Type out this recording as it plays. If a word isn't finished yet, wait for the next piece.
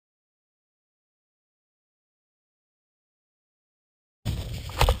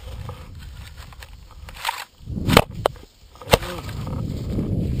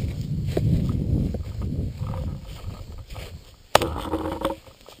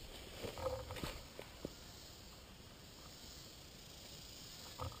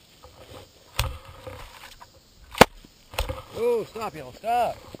Oh, stop, yellow,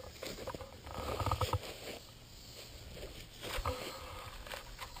 stop.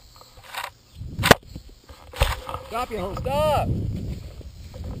 Stop, yellow, stop.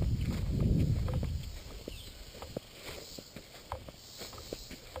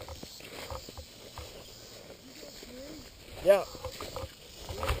 Yeah.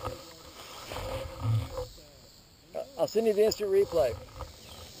 I'll send you the instant replay.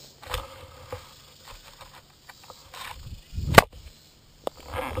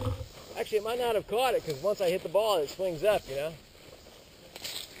 Actually, it might not have caught it because once I hit the ball, it swings up, you know.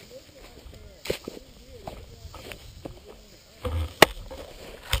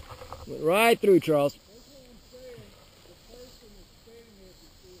 Went right through, Charles.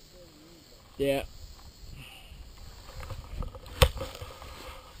 Yeah.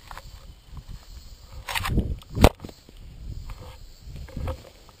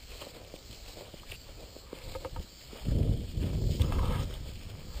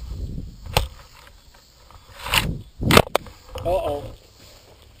 Uh-oh.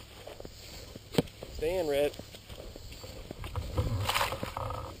 Stay in, Red.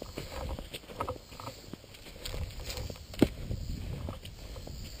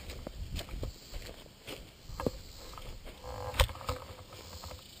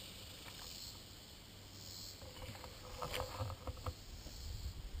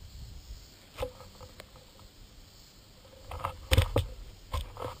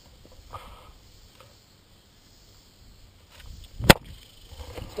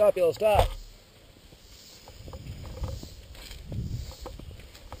 Stop, yellow, stop.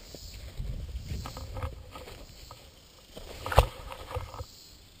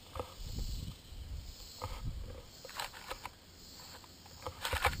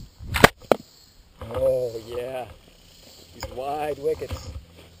 Oh, yeah. These wide wickets.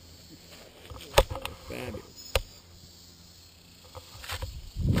 Fabulous.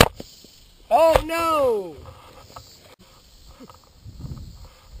 Oh, no!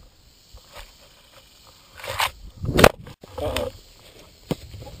 Uh-oh.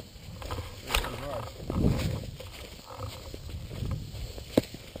 That's too hard.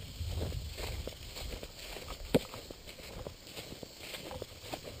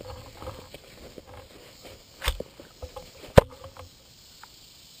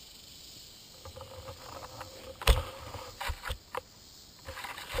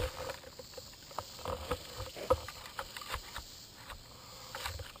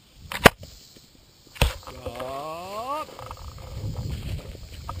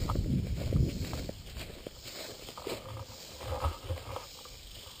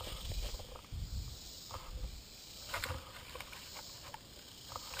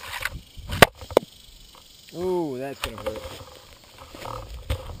 Ooh, that's gonna hurt.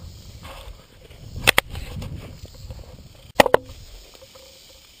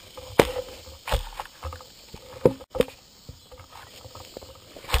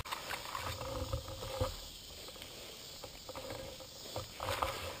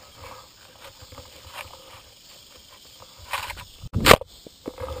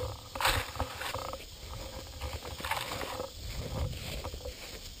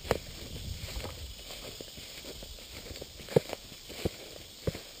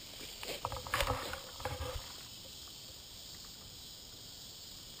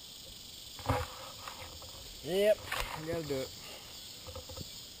 Yep, I gotta do it.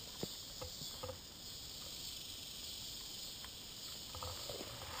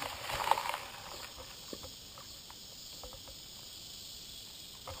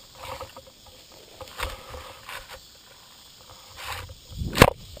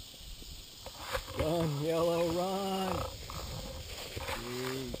 Run, yellow, run.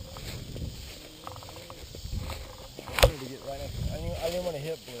 Jeez. I wanted to get right up. I didn't want to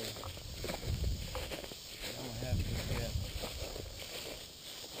hit blue. I'm gonna have to, yeah.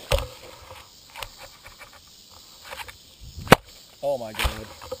 Oh my God.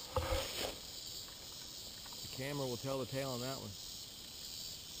 The camera will tell the tale on that one.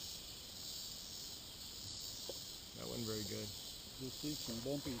 That wasn't very good. Just see some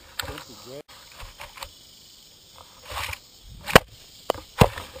bumpy grass.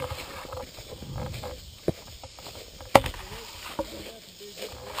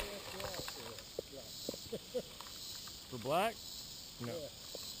 For black? No. Yeah.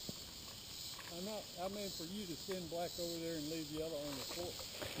 I mean for you to send black over there and leave yellow on the floor.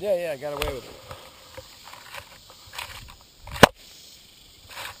 Yeah, I got away with it.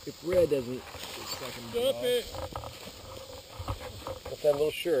 If red doesn't get stuck in the Stop it! What's that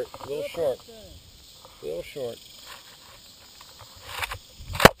little shirt? A little short. A little short.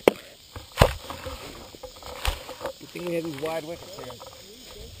 You think Then we have these wide wickets here.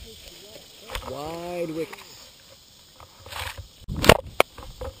 Wide wickets.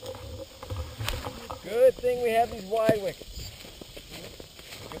 Good thing we have these wide wickets.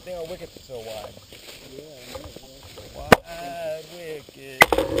 Good thing our wickets are so wide. Yeah, I know. Wide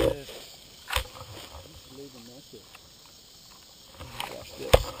wickets. Leave them like that. Watch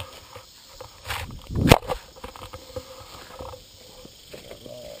this.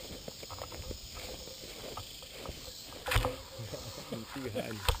 You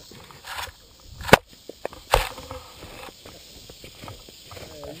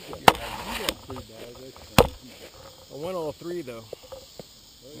got 3 balls, that's fine. I want all 3 though.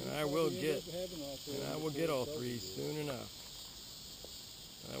 Well, And I will get. having all 3. And I will get all 3 soon enough.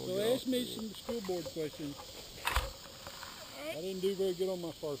 So ask me some school board questions. I didn't do very good on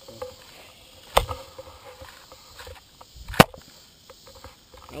my first one.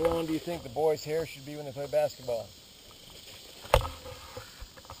 How long do you think the boys' hair should be when they play basketball?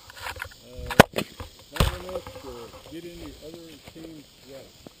 Long enough to get in the other team's way.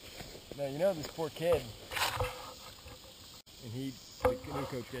 Now you know this poor kid, and the new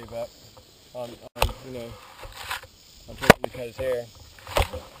coach gave up on taking to cut his hair.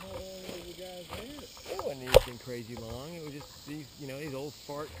 How long was the guy's hair? It wasn't anything crazy long. It was just these old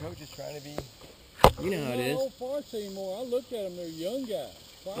fart coaches trying to be. You know how it They're is. not old farts anymore. I look at them; they're young guys.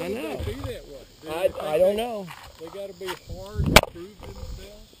 Why I would know. they be that way? I don't know. They got to be hard to prove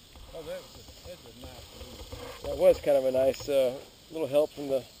themselves. Oh, that's a nice move. That was kind of a nice little help from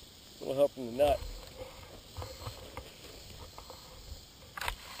the nut.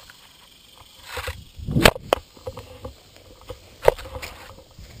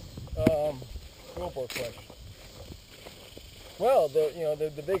 School board question. Well,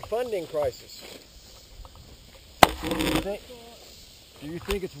 the big funding crisis. Do you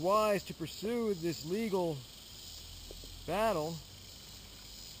think it's wise to pursue this legal battle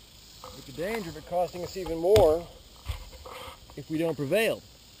with the danger of it costing us even more if we don't prevail?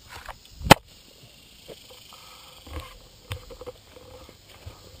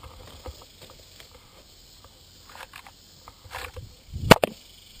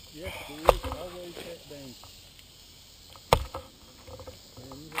 Yes, there is always that danger.